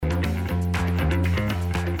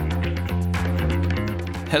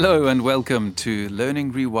Hello and welcome to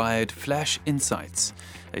Learning Rewired Flash Insights,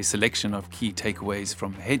 a selection of key takeaways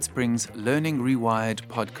from Headspring's Learning Rewired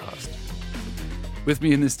podcast. With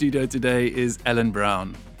me in the studio today is Alan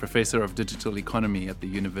Brown, Professor of Digital Economy at the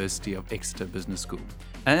University of Exeter Business School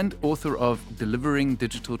and author of Delivering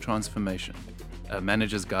Digital Transformation, a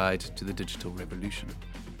manager's guide to the digital revolution.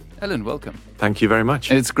 Alan, welcome. Thank you very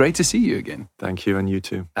much. It's great to see you again. Thank you, and you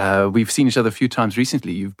too. We've seen each other a few times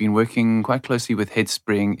recently. You've been working quite closely with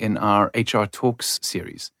Headspring in our HR Talks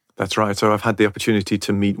series. That's right. So I've had the opportunity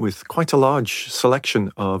to meet with quite a large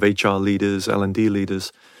selection of HR leaders, L&D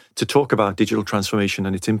leaders, to talk about digital transformation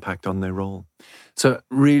and its impact on their role. So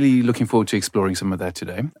really looking forward to exploring some of that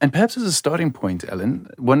today. And perhaps as a starting point,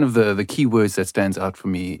 Alan, one of the key words that stands out for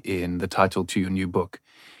me in the title to your new book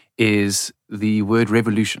is the word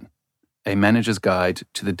revolution, a manager's guide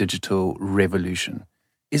to the digital revolution.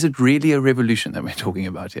 Is it really a revolution that we're talking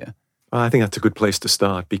about here? I think that's a good place to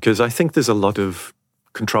start because I think there's a lot of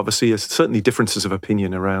controversy, certainly differences of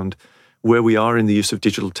opinion around where we are in the use of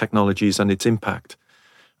digital technologies and its impact.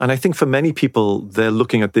 And I think for many people, they're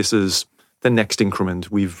looking at this as the next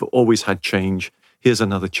increment. We've always had change. Here's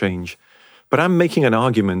another change. But I'm making an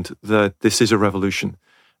argument that this is a revolution.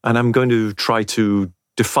 And I'm going to try to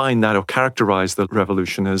define that or characterize the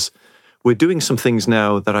revolution as we're doing some things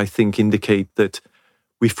now that I think indicate that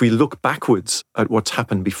if we look backwards at what's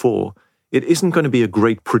happened before, it isn't going to be a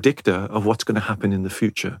great predictor of what's going to happen in the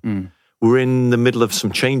future. We're in the middle of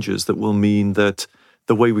some changes that will mean that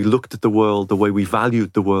the way we looked at the world, the way we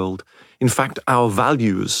valued the world, in fact, our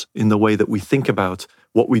values in the way that we think about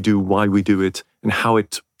what we do, why we do it, and how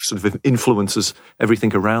it sort of influences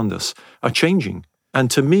everything around us are changing. And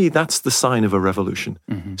to me, that's the sign of a revolution.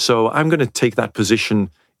 So I'm going to take that position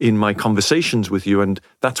in my conversations with you. And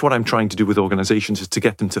that's what I'm trying to do with organizations, is to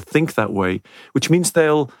get them to think that way, which means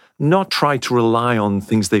they'll not try to rely on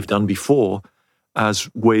things they've done before as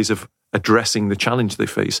ways of addressing the challenge they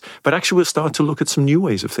face, but actually we'll start to look at some new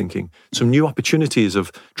ways of thinking, some new opportunities of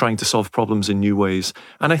trying to solve problems in new ways.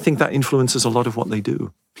 And I think that influences a lot of what they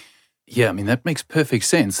do. Yeah, I mean, that makes perfect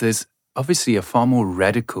sense. There's obviously a far more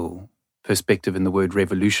radical perspective in the word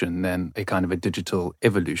revolution than a kind of a digital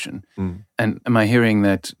evolution. And am I hearing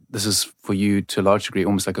that this is for you to a large degree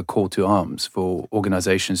almost like a call to arms for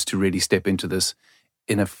organizations to really step into this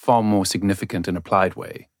in a far more significant and applied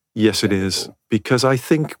way? Yes, it is. Because I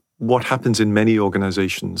think what happens in many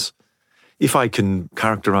organizations, if I can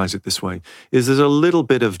characterize it this way, is there's a little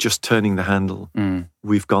bit of just turning the handle.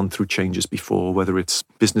 We've gone through changes before, whether it's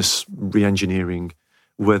business re-engineering,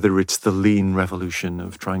 whether it's the lean revolution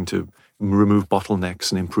of trying to remove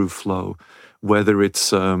bottlenecks and improve flow, whether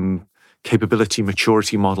it's capability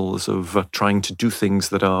maturity models of trying to do things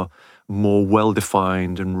that are more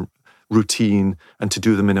well-defined and routine and to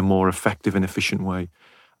do them in a more effective and efficient way.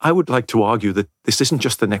 I would like to argue that this isn't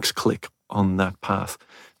just the next click on that path.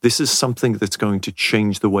 This is something that's going to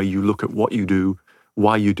change the way you look at what you do,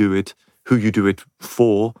 why you do it, who you do it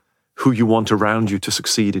for, who you want around you to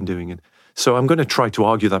succeed in doing it. So I'm going to try to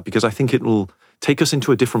argue that because I think it will take us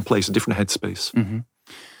into a different place, a different headspace.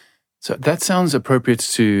 So that sounds appropriate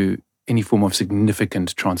to any form of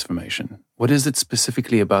significant transformation. What is it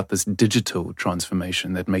specifically about this digital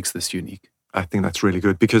transformation that makes this unique? I think that's really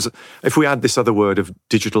good because if we add this other word of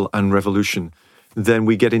digital and revolution, then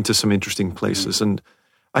we get into some interesting places. And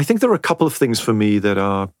I think there are a couple of things for me that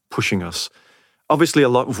are pushing us. Obviously, a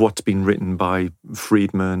lot of what's been written by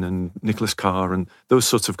Friedman and Nicholas Carr and those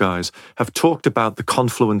sorts of guys have talked about the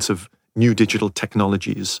confluence of new digital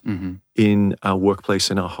technologies in our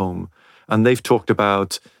workplace, in our home. And they've talked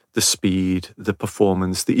about the speed, the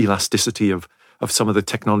performance, the elasticity of some of the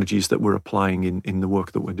technologies that we're applying in the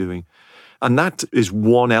work that we're doing. And that is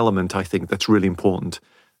one element, I think, that's really important.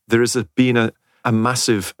 There has been a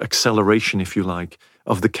massive acceleration, if you like,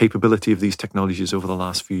 of the capability of these technologies over the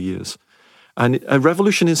last few years. And a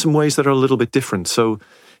revolution in some ways that are a little bit different. So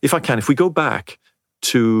if we go back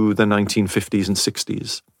to the 1950s and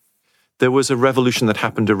 60s, there was a revolution that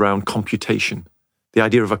happened around computation. The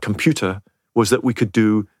idea of a computer was that we could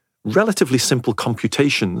do relatively simple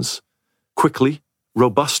computations quickly,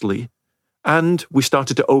 robustly, and we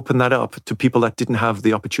started to open that up to people that didn't have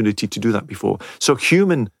the opportunity to do that before. So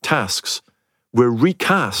human tasks were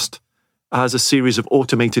recast as a series of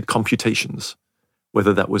automated computations,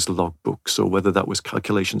 whether that was logbooks or whether that was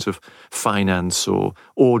calculations of finance or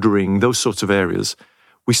ordering, those sorts of areas.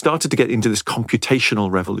 We started to get into this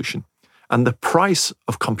computational revolution. And the price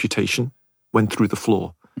of computation went through the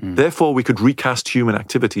floor. Therefore, we could recast human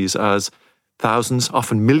activities as thousands,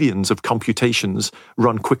 often millions of computations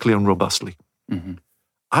run quickly and robustly.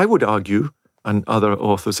 I would argue and other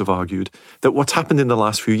authors have argued that what's happened in the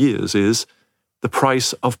last few years is the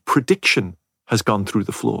price of prediction has gone through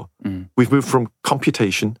the floor. We've moved from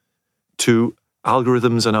computation to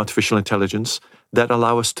algorithms and artificial intelligence that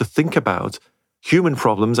allow us to think about human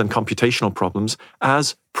problems and computational problems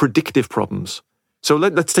as predictive problems. So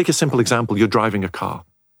let's take a simple example. You're driving a car.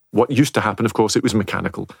 What used to happen, of course, it was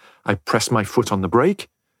mechanical. I pressed my foot on the brake,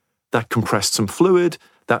 that compressed some fluid,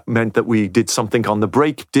 that meant that we did something on the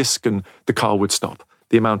brake disc and the car would stop.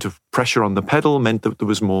 The amount of pressure on the pedal meant that there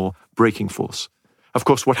was more braking force. Of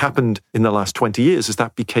course, what happened in the last 20 years is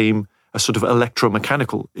that became a sort of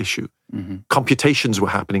electromechanical issue. Computations were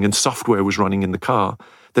happening and software was running in the car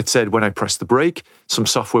that said, when I press the brake, some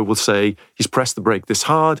software will say, he's pressed the brake this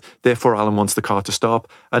hard, therefore Alan wants the car to stop,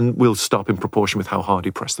 and will stop in proportion with how hard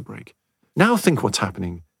he pressed the brake. Now think what's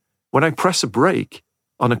happening. When I press a brake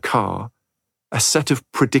on a car, a set of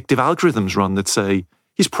predictive algorithms run that say,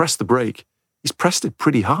 he's pressed the brake, he's pressed it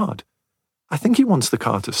pretty hard. I think he wants the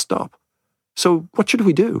car to stop. So what should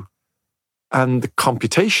we do? And the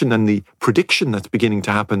computation and the prediction that's beginning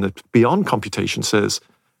to happen that's beyond computation says,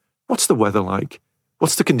 what's the weather like?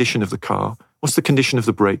 What's the condition of the car? What's the condition of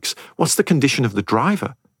the brakes? What's the condition of the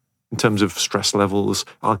driver in terms of stress levels,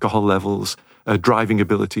 alcohol levels, driving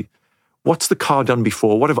ability? What's the car done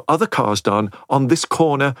before? What have other cars done on this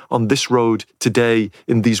corner, on this road today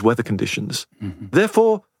in these weather conditions?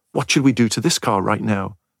 Therefore, what should we do to this car right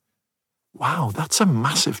now? Wow, that's a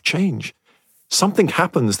massive change. Something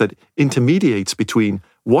happens that intermediates between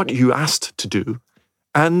what you asked to do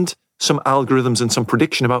and some algorithms and some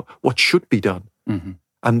prediction about what should be done.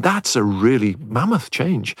 And that's a really mammoth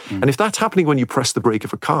change. And if that's happening when you press the brake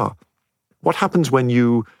of a car, what happens when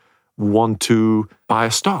you want to buy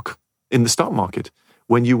a stock in the stock market?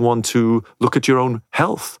 When you want to look at your own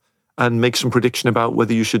health and make some prediction about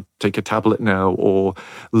whether you should take a tablet now or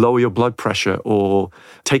lower your blood pressure or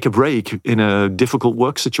take a break in a difficult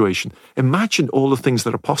work situation. Imagine all the things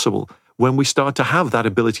that are possible when we start to have that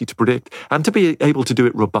ability to predict and to be able to do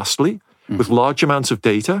it robustly with large amounts of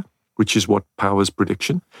data, which is what powers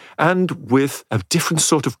prediction, and with a different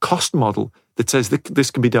sort of cost model that says that this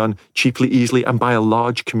can be done cheaply, easily, and by a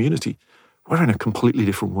large community. We're in a completely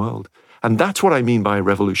different world. And that's what I mean by a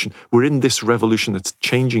revolution. We're in this revolution that's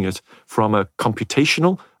changing it from a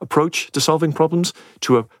computational approach to solving problems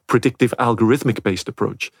to a predictive algorithmic-based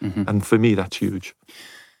approach. And for me, that's huge.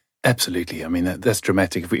 Absolutely. I mean, that's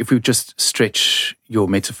dramatic. If we just stretch your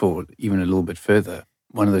metaphor even a little bit further,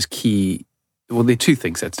 one of those key, well, there are two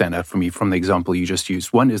things that stand out for me from the example you just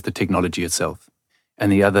used. One is the technology itself,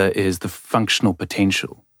 and the other is the functional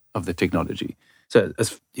potential of the technology. So,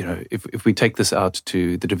 as you know, if we take this out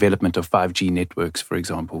to the development of 5G networks, for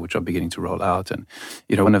example, which are beginning to roll out, and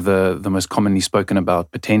you know, one of the most commonly spoken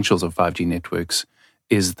about potentials of 5G networks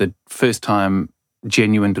is the first time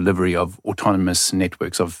genuine delivery of autonomous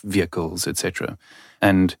networks of vehicles, etc.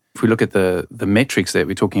 And if we look at the metrics that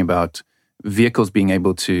we're talking about, vehicles being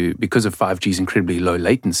able to, because of 5G's incredibly low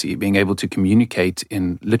latency, being able to communicate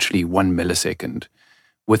in literally 1 millisecond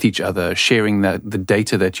with each other, sharing the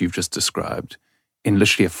data that you've just described in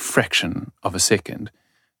literally a fraction of a second.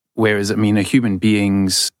 Whereas, I mean, a human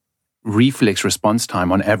being's reflex response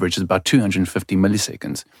time on average is about 250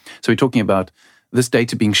 milliseconds. So we're talking about this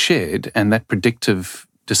data being shared and that predictive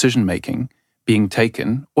decision-making being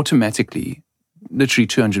taken automatically, literally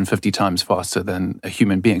 250 times faster than a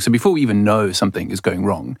human being. So before we even know something is going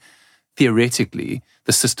wrong, theoretically,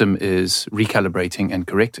 the system is recalibrating and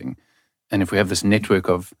correcting. And if we have this network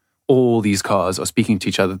of all these cars are speaking to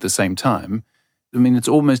each other at the same time, I mean, it's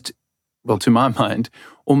almost, well, to my mind,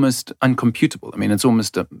 almost uncomputable. I mean, it's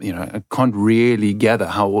almost, I can't really gather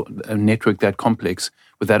how a network that complex,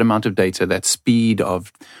 with that amount of data, that speed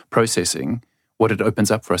of processing, what it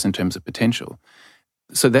opens up for us in terms of potential.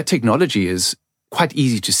 So that technology is quite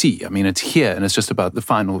easy to see. I mean, it's here, and it's just about the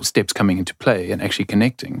final steps coming into play and actually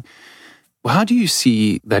connecting. Well, how do you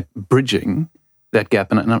see that bridging that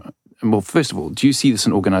gap? And well, first of all, do you see this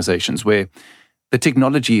in organizations where the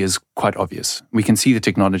technology is quite obvious? We can see the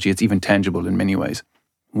technology, it's even tangible in many ways.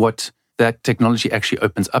 What that technology actually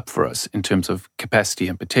opens up for us in terms of capacity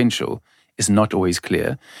and potential is not always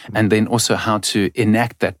clear. And then also how to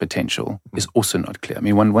enact that potential is also not clear. I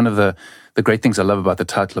mean, one of the great things I love about the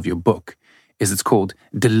title of your book is it's called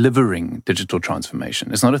Delivering Digital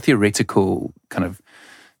Transformation. It's not a theoretical kind of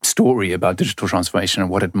story about digital transformation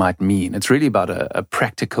and what it might mean. It's really about a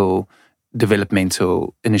practical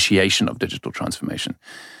developmental initiation of digital transformation.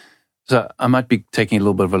 So I might be taking a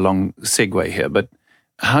little bit of a long segue here, but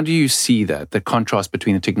how do you see the contrast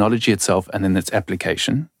between the technology itself and then its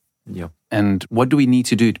application Yeah. And what do we need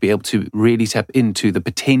to do to be able to really tap into the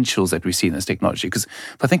potentials that we see in this technology? Because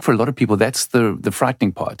I think for a lot of people, that's the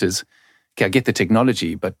frightening part is, okay, I get the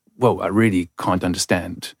technology, but, I really can't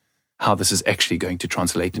understand how this is actually going to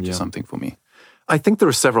translate into something for me. I think there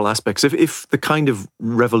are several aspects. If the kind of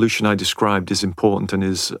revolution I described is important and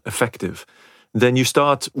is effective, then you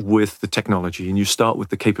start with the technology and you start with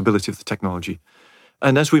the capability of the technology.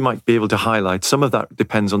 And as we might be able to highlight, some of that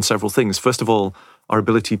depends on several things. First of all, our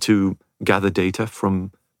ability to gather data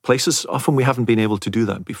from places. Often we haven't been able to do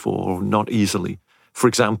that before, or not easily. For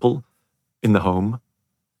example, in the home,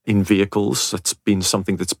 in vehicles, that's been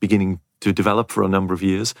something that's beginning to develop for a number of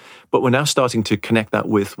years. But we're now starting to connect that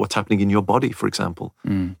with what's happening in your body, for example,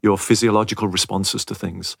 your physiological responses to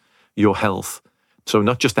things, your health. So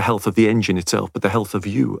not just the health of the engine itself, but the health of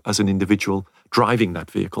you as an individual driving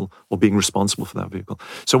that vehicle or being responsible for that vehicle.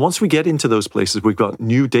 So once we get into those places, we've got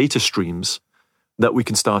new data streams that we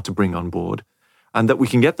can start to bring on board, and that we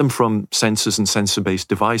can get them from sensors and sensor-based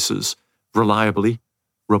devices reliably,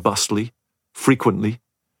 robustly, frequently,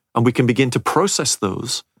 and we can begin to process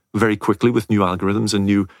those very quickly with new algorithms and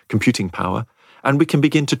new computing power, and we can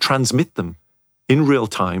begin to transmit them in real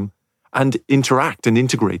time and interact and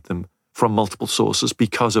integrate them from multiple sources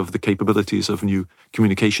because of the capabilities of new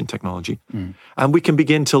communication technology. And we can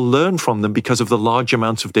begin to learn from them because of the large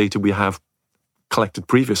amounts of data we have collected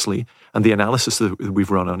previously and the analysis that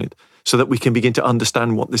we've run on it, so that we can begin to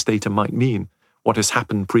understand what this data might mean, what has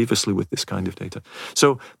happened previously with this kind of data.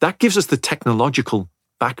 So that gives us the technological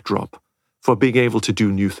backdrop for being able to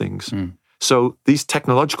do new things. So these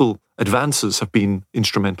technological advances have been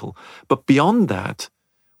instrumental. But beyond that,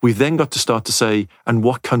 we've then got to start to say, and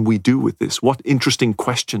what can we do with this? What interesting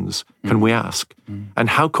questions can we ask? And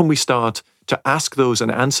how can we start to ask those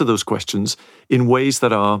and answer those questions in ways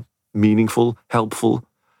that are meaningful, helpful,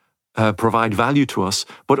 provide value to us,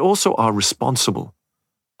 but also are responsible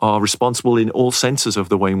in all senses of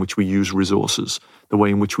the way in which we use resources, the way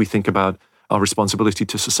in which we think about our responsibility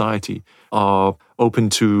to society, are open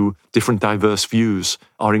to different diverse views,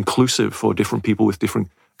 are inclusive for different people with different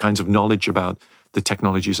kinds of knowledge about the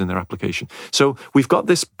technologies and their application. So we've got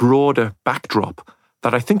this broader backdrop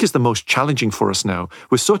that I think is the most challenging for us now.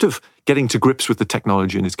 We're sort of getting to grips with the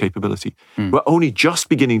technology and its capability. We're only just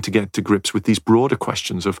beginning to get to grips with these broader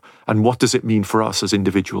questions of, and what does it mean for us as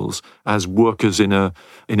individuals, as workers in an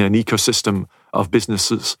ecosystem of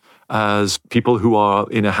businesses, as people who are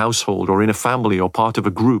in a household or in a family or part of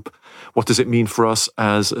a group? What does it mean for us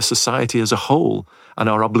as a society as a whole and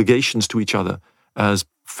our obligations to each other as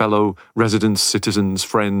fellow residents, citizens,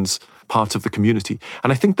 friends, part of the community?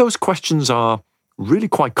 And I think those questions are really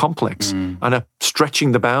quite complex and are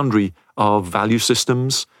stretching the boundary of value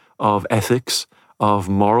systems, of ethics, of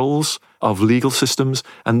morals, of legal systems.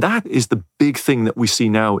 And that is the big thing that we see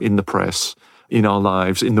now in the press, in our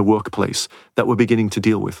lives, in the workplace, that we're beginning to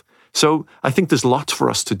deal with. So I think there's lots for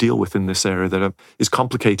us to deal with in this area that is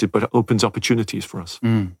complicated, but opens opportunities for us.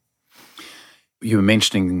 You were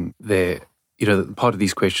mentioning there, part of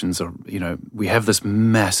these questions are, we have this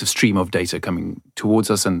massive stream of data coming towards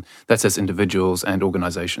us, and that's as individuals and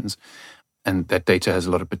organizations. And that data has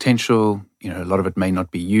a lot of potential. A lot of it may not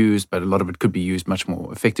be used, but a lot of it could be used much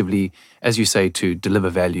more effectively, as you say, to deliver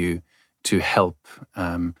value, to help,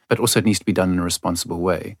 but also it needs to be done in a responsible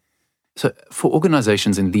way. So for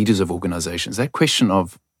organizations and leaders of organizations, that question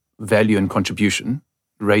of value and contribution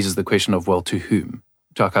raises the question of, to whom?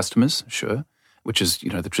 To our customers, sure, which is,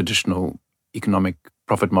 the traditional economic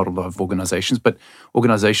profit model of organizations. But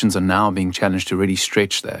organizations are now being challenged to really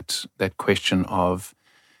stretch that question of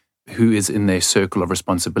who is in their circle of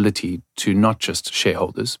responsibility to not just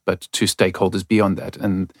shareholders, but to stakeholders beyond that.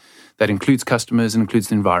 And that includes customers, it includes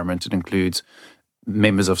the environment, it includes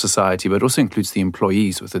members of society, but also includes the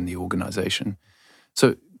employees within the organization.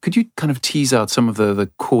 So could you kind of tease out some of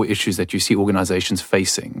the core issues that you see organizations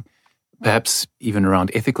facing, perhaps even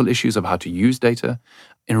around ethical issues of how to use data,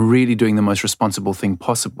 and really doing the most responsible thing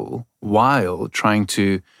possible while trying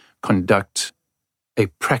to conduct a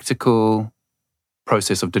practical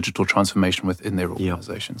process of digital transformation within their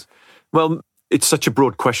organizations? Well, it's such a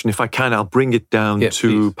broad question. If I can, I'll bring it down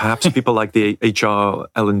to please. Perhaps people like the HR,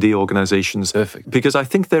 L&D organizations. Perfect. Because I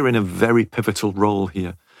think they're in a very pivotal role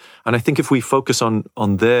here. And I think if we focus on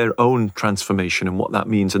their own transformation and what that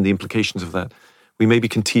means and the implications of that, we maybe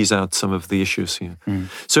can tease out some of the issues here.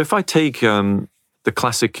 So if I take the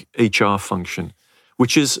classic HR function,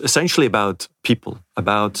 which is essentially about people,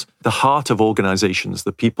 about the heart of organizations,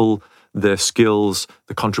 the people, their skills,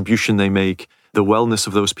 the contribution they make, the wellness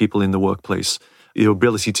of those people in the workplace, the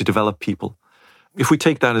ability to develop people. If we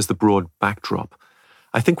take that as the broad backdrop,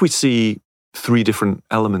 I think we see three different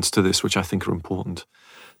elements to this, which I think are important.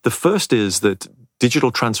 The first is that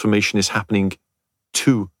digital transformation is happening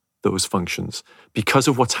to those functions. Because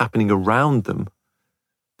of what's happening around them,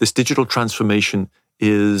 this digital transformation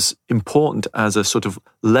is important as a sort of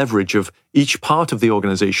leverage of each part of the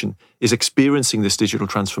organization is experiencing this digital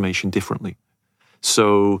transformation differently.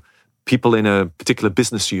 So people in a particular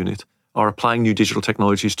business unit are applying new digital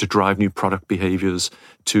technologies to drive new product behaviors,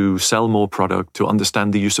 to sell more product, to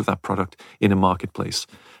understand the use of that product in a marketplace.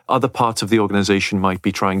 Other parts of the organization might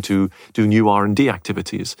be trying to do new R&D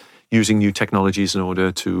activities, using new technologies in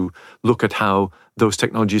order to look at how those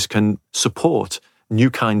technologies can support new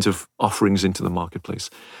kinds of offerings into the marketplace.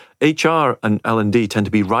 HR and L&D tend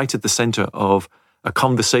to be right at the center of a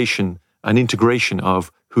conversation, an integration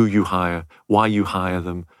of who you hire, why you hire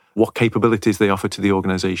them, what capabilities they offer to the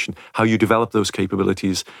organization, how you develop those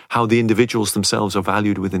capabilities, how the individuals themselves are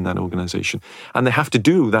valued within that organization. And they have to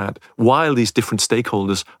do that while these different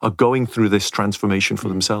stakeholders are going through this transformation for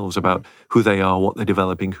themselves about who they are, what they're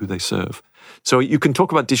developing, who they serve. So you can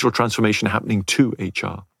talk about digital transformation happening to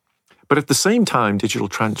HR. But at the same time, digital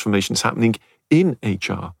transformation is happening in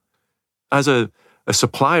HR. As a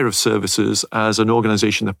supplier of services, as an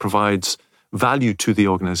organization that provides value to the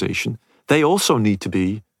organization, they also need to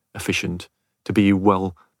be efficient, to be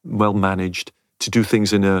well managed, to do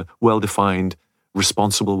things in a well-defined,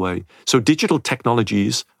 responsible way. So digital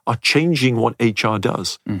technologies are changing what HR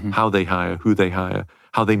does, how they hire, who they hire,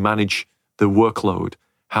 how they manage the workload,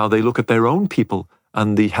 how they look at their own people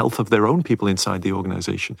and the health of their own people inside the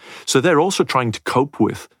organization. So they're also trying to cope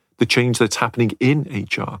with the change that's happening in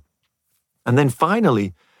HR. And then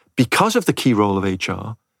finally, because of the key role of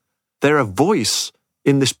HR, they're a voice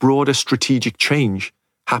in this broader strategic change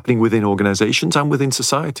happening within organizations and within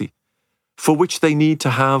society, for which they need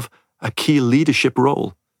to have a key leadership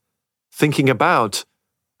role. Thinking about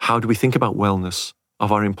how do we think about wellness of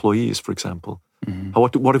our employees, for example?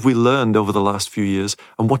 What have we learned over the last few years?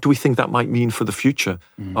 And what do we think that might mean for the future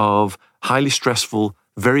of highly stressful,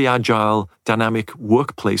 very agile, dynamic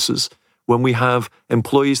workplaces when we have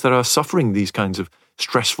employees that are suffering these kinds of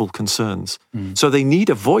stressful concerns? So they need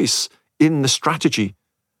a voice in the strategy,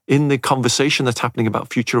 in the conversation that's happening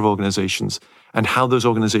about future of organizations and how those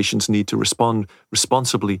organizations need to respond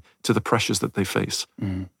responsibly to the pressures that they face.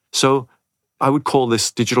 So I would call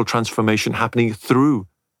this digital transformation happening through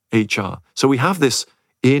HR. So we have this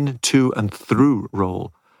in, to, and through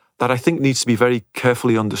role that I think needs to be very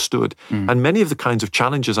carefully understood. And many of the kinds of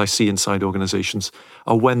challenges I see inside organizations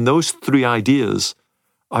are when those three ideas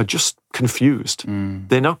are just confused.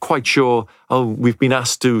 They're not quite sure, we've been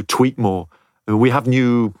asked to tweet more. We have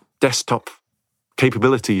new desktop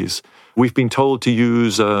capabilities. We've been told to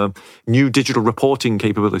use new digital reporting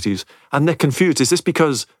capabilities. And they're confused. Is this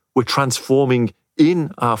because we're transforming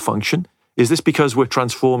in our function? Is this because we're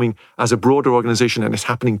transforming as a broader organization and it's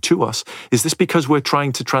happening to us? Is this because we're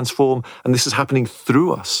trying to transform and this is happening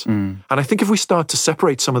through us? And I think if we start to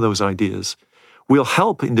separate some of those ideas, we'll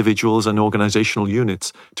help individuals and organizational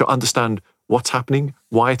units to understand what's happening,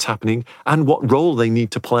 why it's happening, and what role they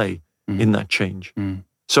need to play in that change.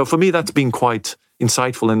 So for me, that's been quite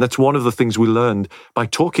insightful. And that's one of the things we learned by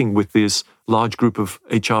talking with this large group of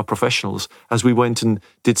HR professionals as we went and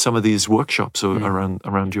did some of these workshops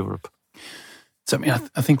around Europe. So,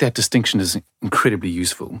 I think that distinction is incredibly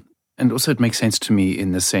useful. And also it makes sense to me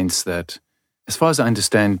in the sense that, as far as I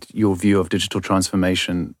understand your view of digital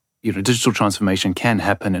transformation, digital transformation can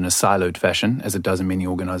happen in a siloed fashion, as it does in many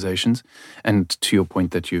organizations. And to your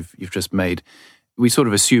point that you've just made, we sort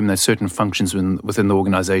of assume that certain functions within the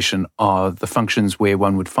organization are the functions where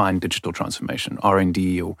one would find digital transformation,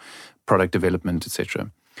 R&D or product development,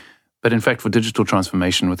 etc. But in fact, for digital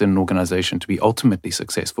transformation within an organization to be ultimately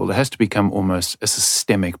successful, it has to become almost a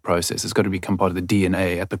systemic process. It's got to become part of the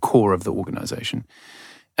DNA at the core of the organization.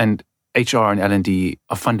 And HR and L&D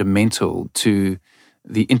are fundamental to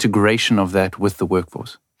the integration of that with the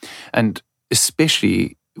workforce. And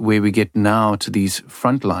especially where we get now to these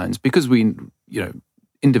front lines, because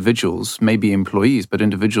individuals may be employees, but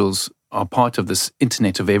individuals are part of this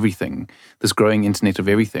internet of everything, this growing internet of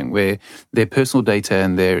everything, where their personal data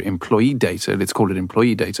and their employee data, let's call it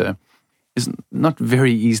employee data, is not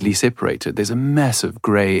very easily separated. There's a massive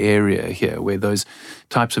gray area here where those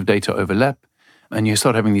types of data overlap, and you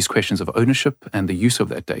start having these questions of ownership and the use of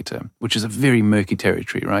that data, which is a very murky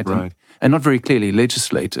territory, right? And not very clearly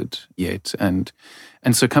legislated yet. And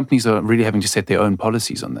so companies are really having to set their own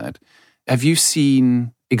policies on that. Have you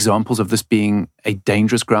seen examples of this being a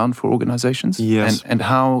dangerous ground for organizations? Yes. And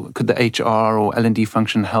how could the HR or L&D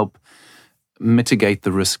function help mitigate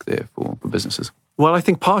the risk there for businesses? Well, I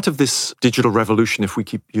think part of this digital revolution, if we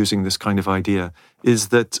keep using this kind of idea, is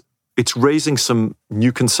that it's raising some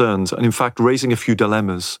new concerns and, in fact, raising a few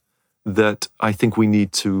dilemmas that I think we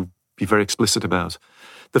need to be very explicit about.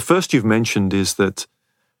 The first you've mentioned is that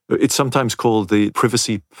it's sometimes called the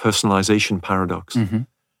privacy personalization paradox. Mm-hmm.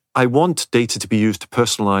 I want data to be used to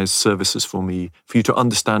personalize services for me, for you to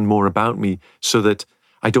understand more about me so that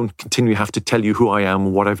I don't continually have to tell you who I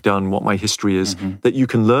am, what I've done, what my history is, that you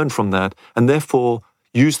can learn from that and therefore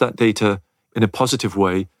use that data in a positive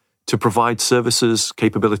way to provide services,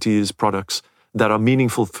 capabilities, products that are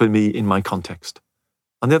meaningful for me in my context.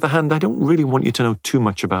 On the other hand, I don't really want you to know too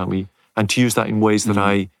much about me and to use that in ways that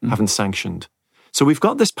I haven't sanctioned. So we've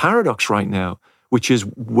got this paradox right now, which is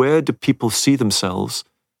where do people see themselves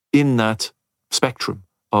in that spectrum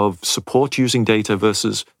of support using data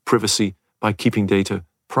versus privacy by keeping data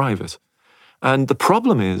private? And the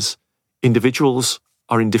problem is individuals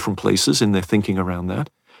are in different places in their thinking around that.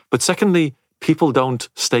 But secondly, people don't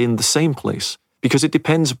stay in the same place because it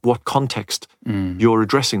depends what context you're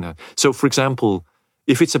addressing that. So, for example,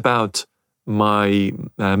 if it's about my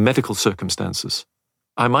medical circumstances,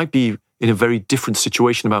 I might be in a very different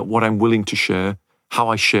situation about what I'm willing to share, how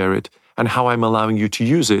I share it, and how I'm allowing you to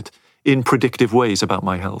use it in predictive ways about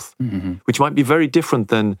my health, which might be very different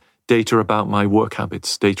than data about my work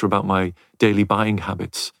habits, data about my daily buying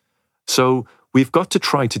habits. So we've got to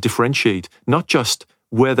try to differentiate not just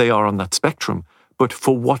where they are on that spectrum, but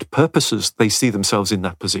for what purposes they see themselves in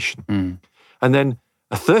that position. And then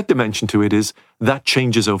a third dimension to it is that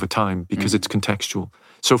changes over time because it's contextual.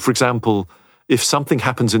 So, for example, if something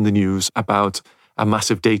happens in the news about a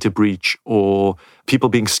massive data breach or people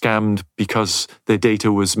being scammed because their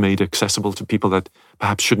data was made accessible to people that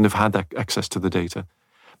perhaps shouldn't have had that access to the data,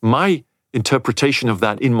 my interpretation of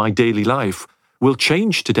that in my daily life will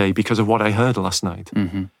change today because of what I heard last night.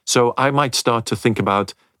 So I might start to think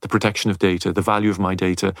about the protection of data, the value of my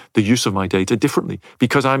data, the use of my data differently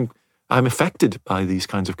because I'm affected by these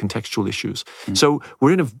kinds of contextual issues. So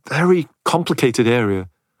we're in a very complicated area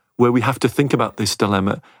where we have to think about this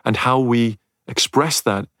dilemma and how we express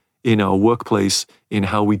that in our workplace, in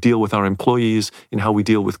how we deal with our employees, in how we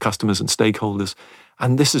deal with customers and stakeholders.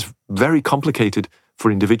 And this is very complicated for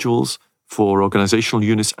individuals, for organizational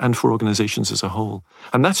units, and for organizations as a whole.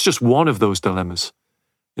 And that's just one of those dilemmas.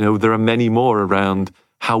 You know, there are many more around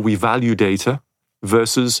how we value data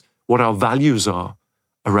versus what our values are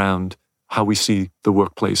around how we see the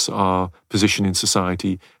workplace, our position in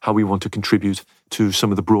society, how we want to contribute to some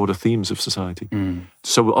of the broader themes of society.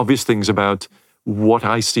 So obvious things about what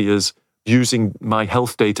I see as using my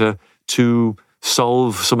health data to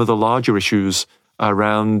solve some of the larger issues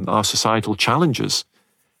around our societal challenges.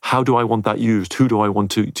 How do I want that used? Who do I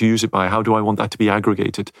want to use it by? How do I want that to be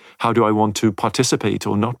aggregated? How do I want to participate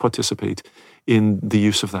or not participate in the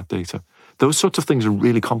use of that data? Those sorts of things are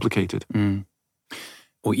really complicated.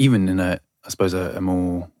 Or even in a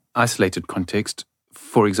more isolated context,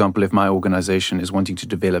 for example, if my organization is wanting to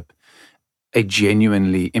develop a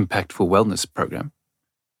genuinely impactful wellness program,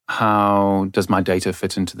 how does my data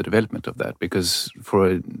fit into the development of that? Because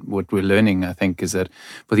what we're learning, I think, is that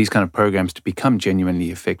for these kind of programs to become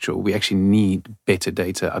genuinely effectual, we actually need better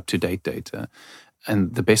data, up-to-date data.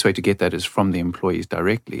 And the best way to get that is from the employees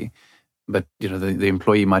directly. But the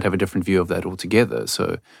employee might have a different view of that altogether.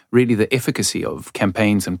 So really the efficacy of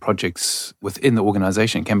campaigns and projects within the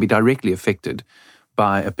organization can be directly affected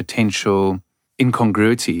by a potential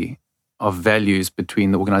incongruity of values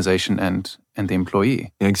between the organization and the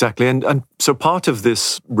employee. Yeah, exactly. And so part of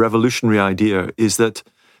this revolutionary idea is that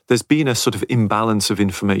there's been a sort of imbalance of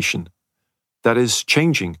information that is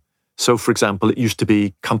changing. So, for example, it used to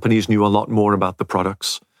be companies knew a lot more about the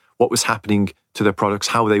products, what was happening to their products,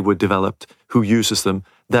 how they were developed, who uses them,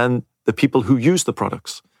 than the people who use the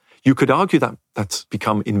products. You could argue that that's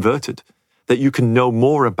become inverted, that you can know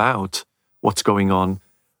more about what's going on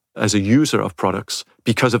as a user of products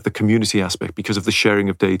because of the community aspect, because of the sharing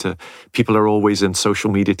of data. People are always in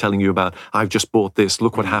social media telling you about, I've just bought this,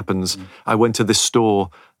 look what happens. I went to this store,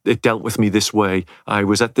 it dealt with me this way. I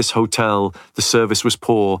was at this hotel, the service was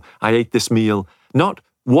poor. I ate this meal. Not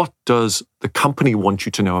what does the company want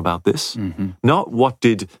you to know about this? Not what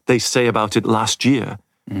did they say about it last year?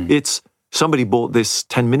 It's somebody bought this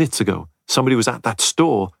 10 minutes ago. Somebody was at that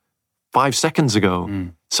store 5 seconds ago.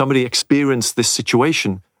 Somebody experienced this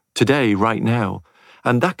situation today, right now.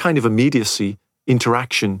 And that kind of immediacy,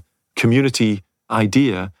 interaction, community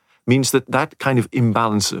idea means that kind of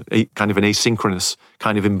imbalance, a kind of an asynchronous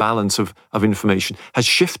kind of imbalance of information has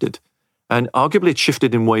shifted. And arguably it's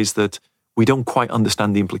shifted in ways that we don't quite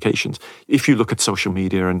understand the implications. If you look at social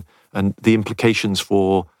media and the implications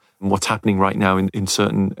for what's happening right now in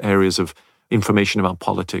certain areas of information about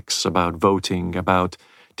politics, about voting, about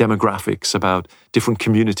demographics, about different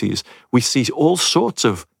communities. We see all sorts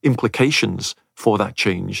of implications for that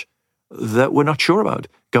change that we're not sure about.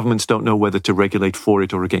 Governments don't know whether to regulate for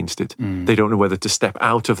it or against it. They don't know whether to step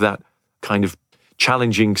out of that kind of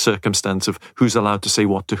challenging circumstance of who's allowed to say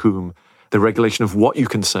what to whom, the regulation of what you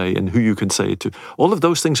can say and who you can say it to. All of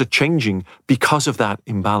those things are changing because of that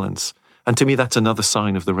imbalance. And to me, that's another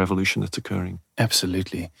sign of the revolution that's occurring.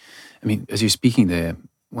 Absolutely. I mean, as you're speaking there,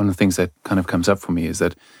 one of the things that kind of comes up for me is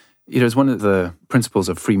that, it's one of the principles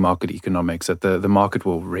of free market economics that the market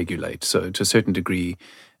will regulate. So to a certain degree,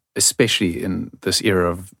 especially in this era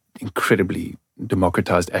of incredibly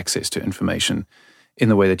democratized access to information, in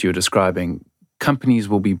the way that you're describing, companies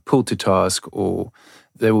will be pulled to task or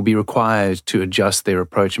they will be required to adjust their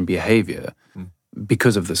approach and behavior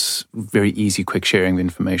because of this very easy, quick sharing of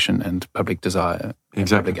information and public desire and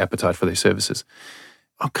public appetite for their services.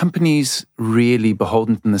 Are companies really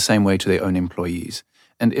beholden in the same way to their own employees?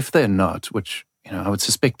 And if they're not, which I would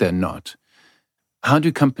suspect they're not, how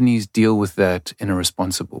do companies deal with that in a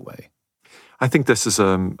responsible way? I think this is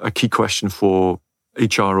a key question for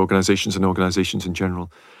HR organizations and organizations in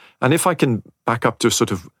general. And if I can back up to a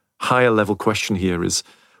sort of higher level question here is,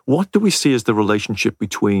 what do we see as the relationship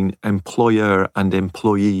between employer and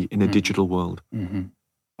employee in a digital world? And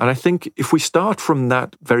I think if we start from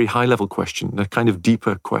that very high level question, that kind of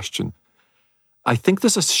deeper question, I think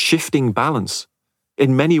there's a shifting balance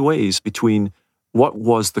in many ways between what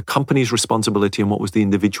was the company's responsibility and what was the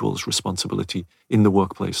individual's responsibility in the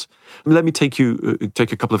workplace. Let me take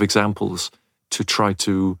a couple of examples to try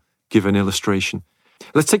to give an illustration.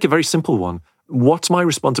 Let's take a very simple one. What's my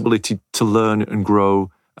responsibility to learn and grow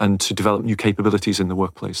and to develop new capabilities in the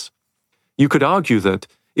workplace? You could argue that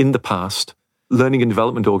in the past, learning and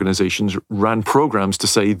development organizations ran programs to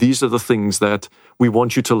say, these are the things that we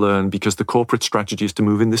want you to learn because the corporate strategy is to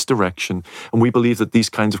move in this direction. And we believe that these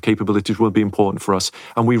kinds of capabilities will be important for us.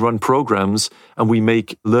 And we run programs and we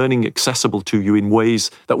make learning accessible to you in ways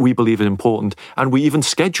that we believe are important. And we even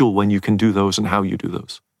schedule when you can do those and how you do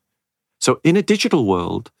those. So in a digital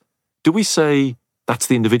world, do we say that's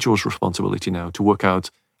the individual's responsibility now to work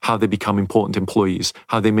out how they become important employees,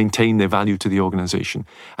 how they maintain their value to the organization?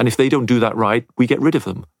 And if they don't do that right, we get rid of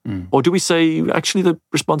them. Or do we say, actually, the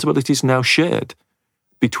responsibility is now shared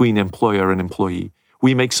between employer and employee?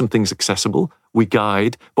 We make some things accessible, we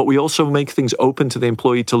guide, but we also make things open to the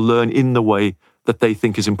employee to learn in the way that they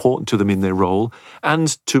think is important to them in their role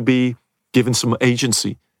and to be given some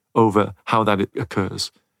agency over how that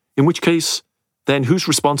occurs. In which case, then who's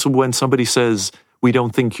responsible when somebody says, we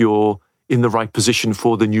don't think you're in the right position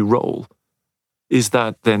for the new role? Is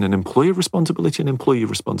that then an employer responsibility, an employee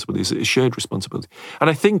responsibility? Is it a shared responsibility? And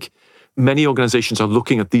I think many organizations are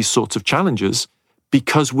looking at these sorts of challenges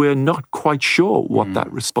because we're not quite sure what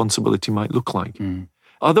that responsibility might look like.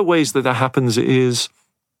 Other ways that happens is,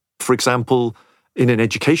 for example, in an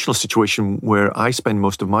educational situation where I spend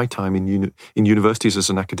most of my time in universities as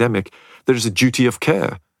an academic, there is a duty of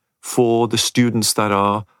care for the students that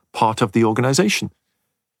are part of the organization.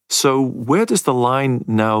 So where does the line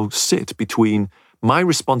now sit between my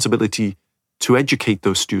responsibility to educate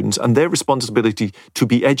those students and their responsibility to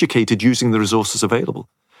be educated using the resources available?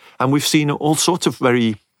 And we've seen all sorts of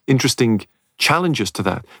very interesting challenges to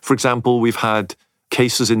that. For example, we've had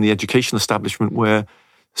cases in the educational establishment where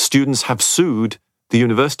students have sued the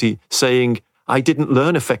university saying, I didn't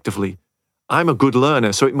learn effectively. I'm a good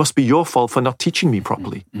learner, so it must be your fault for not teaching me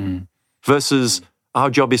properly. Versus our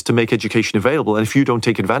job is to make education available, and if you don't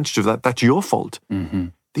take advantage of that, that's your fault.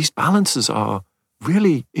 These balances are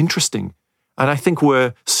really interesting. And I think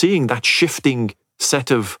we're seeing that shifting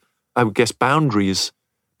set of, I would guess, boundaries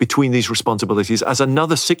between these responsibilities as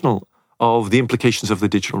another signal of the implications of the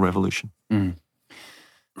digital revolution.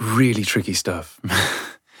 Really tricky stuff.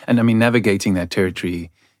 And I mean, navigating that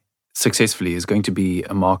territory successfully is going to be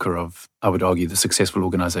a marker of, I would argue, the successful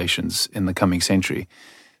organizations in the coming century.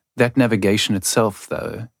 That navigation itself,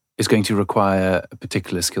 though, is going to require a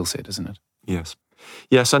particular skill set, isn't it? Yes.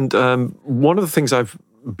 Yes, and one of the things I've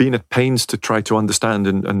been at pains to try to understand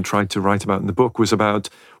and try to write about in the book was about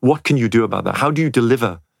what can you do about that? How do you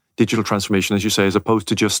deliver digital transformation, as you say, as opposed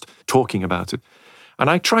to just talking about it? And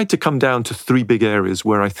I tried to come down to three big areas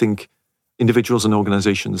where I think individuals and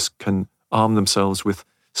organizations can arm themselves with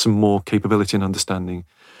some more capability and understanding.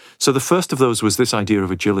 So the first of those was this idea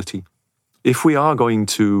of agility. If we are going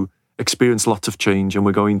to experience lots of change and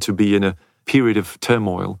we're going to be in a period of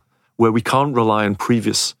turmoil where we can't rely on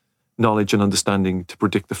previous knowledge and understanding to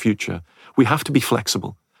predict the future, we have to be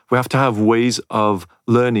flexible. We have to have ways of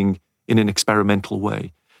learning in an experimental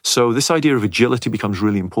way. So this idea of agility becomes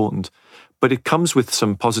really important, but it comes with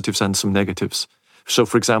some positives and some negatives. So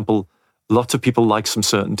for example, lots of people like some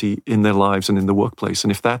certainty in their lives and in the workplace.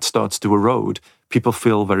 And if that starts to erode, people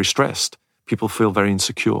feel very stressed. People feel very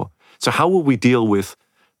insecure. So how will we deal with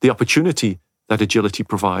the opportunity that agility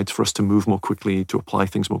provides for us to move more quickly, to apply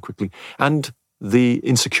things more quickly, and the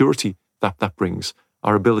insecurity that brings?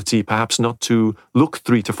 Our ability perhaps not to look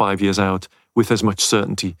 3 to 5 years out with as much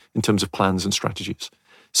certainty in terms of plans and strategies.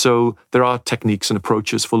 So there are techniques and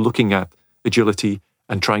approaches for looking at agility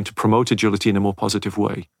and trying to promote agility in a more positive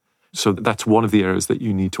way. So that's one of the areas that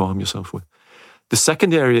you need to arm yourself with. The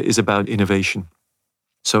second area is about innovation.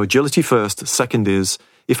 So agility first. Second is,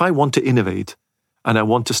 if I want to innovate and I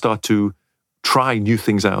want to start to try new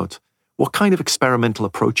things out, what kind of experimental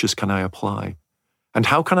approaches can I apply? And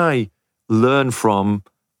how can I learn from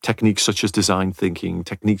techniques such as design thinking,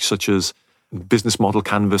 techniques such as business model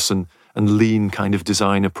canvas and lean kind of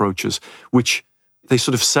design approaches, which they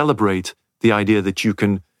sort of celebrate the idea that you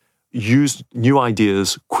can use new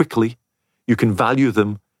ideas quickly, you can value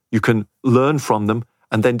them, you can learn from them,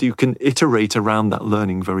 and then you can iterate around that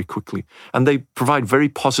learning very quickly. And they provide very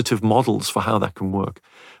positive models for how that can work.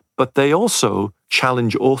 But they also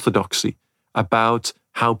challenge orthodoxy about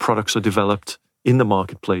how products are developed in the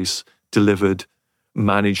marketplace, delivered,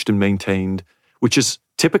 managed and maintained, which is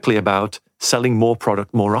typically about selling more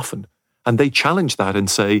product more often. And they challenge that and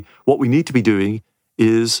say, what we need to be doing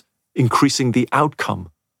is increasing the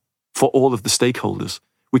outcome for all of the stakeholders,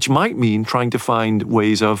 which might mean trying to find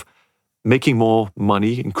ways of making more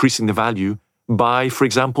money, increasing the value by, for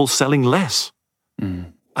example, selling less.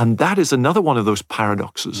 And that is another one of those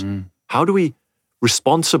paradoxes. How do we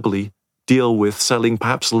responsibly deal with selling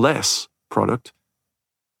perhaps less product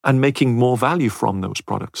and making more value from those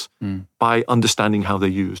products by understanding how they're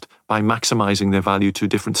used, by maximizing their value to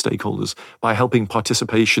different stakeholders, by helping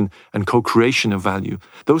participation and co-creation of value?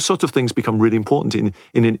 Those sorts of things become really important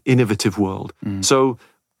in an innovative world. So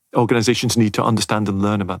organizations need to understand and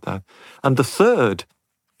learn about that. And the third,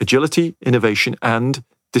 agility, innovation, and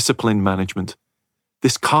discipline management.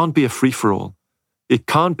 This can't be a free-for-all. It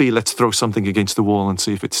can't be, let's throw something against the wall and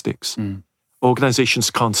see if it sticks.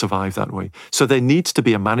 Organizations can't survive that way. So there needs to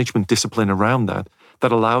be a management discipline around that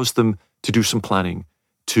allows them to do some planning,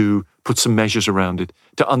 to put some measures around it,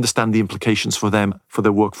 to understand the implications for them, for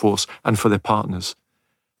their workforce, and for their partners.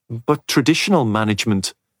 But traditional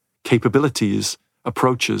management capabilities,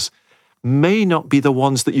 approaches, may not be the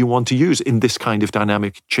ones that you want to use in this kind of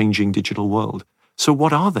dynamic, changing digital world. So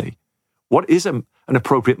what are they? What is an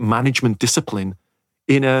appropriate management discipline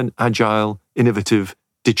in an agile, innovative,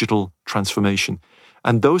 digital transformation?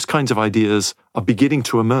 And those kinds of ideas are beginning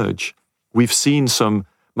to emerge. We've seen some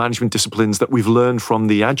management disciplines that we've learned from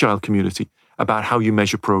the agile community about how you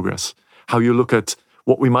measure progress, how you look at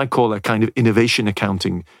what we might call a kind of innovation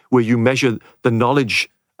accounting, where you measure the knowledge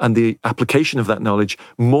and the application of that knowledge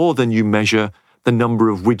more than you measure the number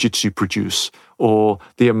of widgets you produce or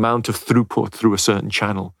the amount of throughput through a certain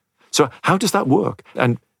channel. So how does that work?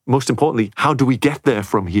 And most importantly, how do we get there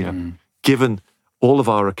from here, given all of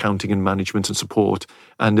our accounting and management and support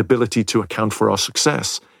and ability to account for our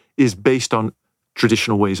success is based on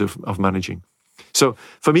traditional ways of managing? So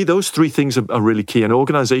for me, those three things are really key, and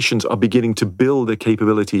organizations are beginning to build their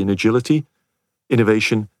capability in agility,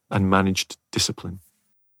 innovation, and managed discipline.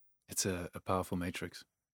 It's a powerful matrix.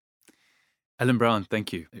 Alan Brown,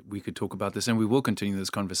 thank you. We could talk about this, and we will continue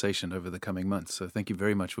this conversation over the coming months. So thank you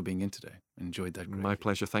very much for being in today. Enjoyed that greatly. My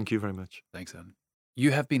pleasure. Thank you very much. Thanks, Alan.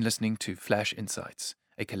 You have been listening to Flash Insights,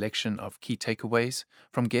 a collection of key takeaways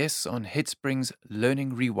from guests on Headspring's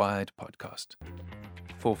Learning Rewired podcast.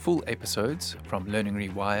 For full episodes from Learning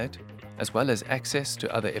Rewired, as well as access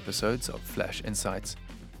to other episodes of Flash Insights,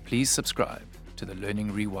 please subscribe to the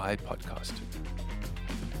Learning Rewired podcast.